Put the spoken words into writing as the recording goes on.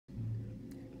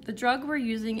The drug we're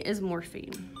using is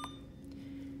morphine.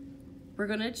 We're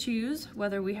going to choose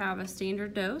whether we have a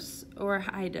standard dose or a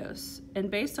high dose.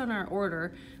 And based on our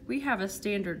order, we have a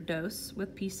standard dose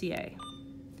with PCA.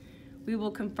 We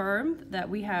will confirm that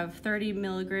we have 30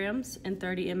 milligrams and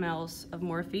 30 mLs of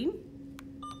morphine.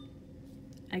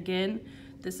 Again,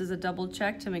 this is a double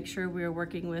check to make sure we are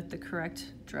working with the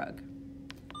correct drug.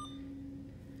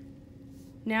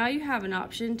 Now you have an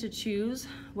option to choose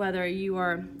whether you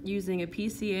are using a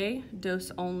PCA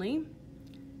dose only,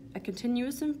 a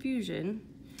continuous infusion,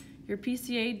 your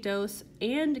PCA dose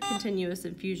and continuous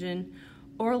infusion,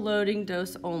 or loading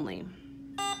dose only.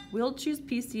 We'll choose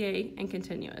PCA and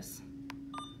continuous.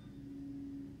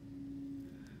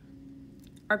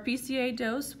 Our PCA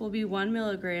dose will be 1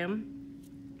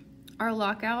 milligram. Our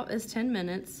lockout is 10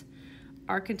 minutes.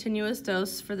 Our continuous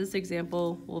dose for this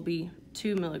example will be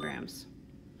 2 milligrams.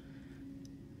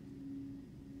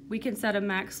 We can set a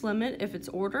max limit if it's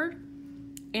ordered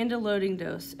and a loading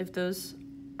dose if those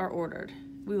are ordered.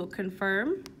 We will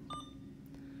confirm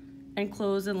and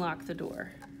close and lock the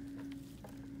door.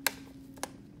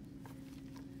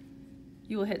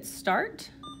 You will hit start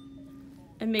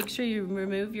and make sure you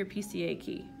remove your PCA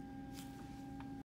key.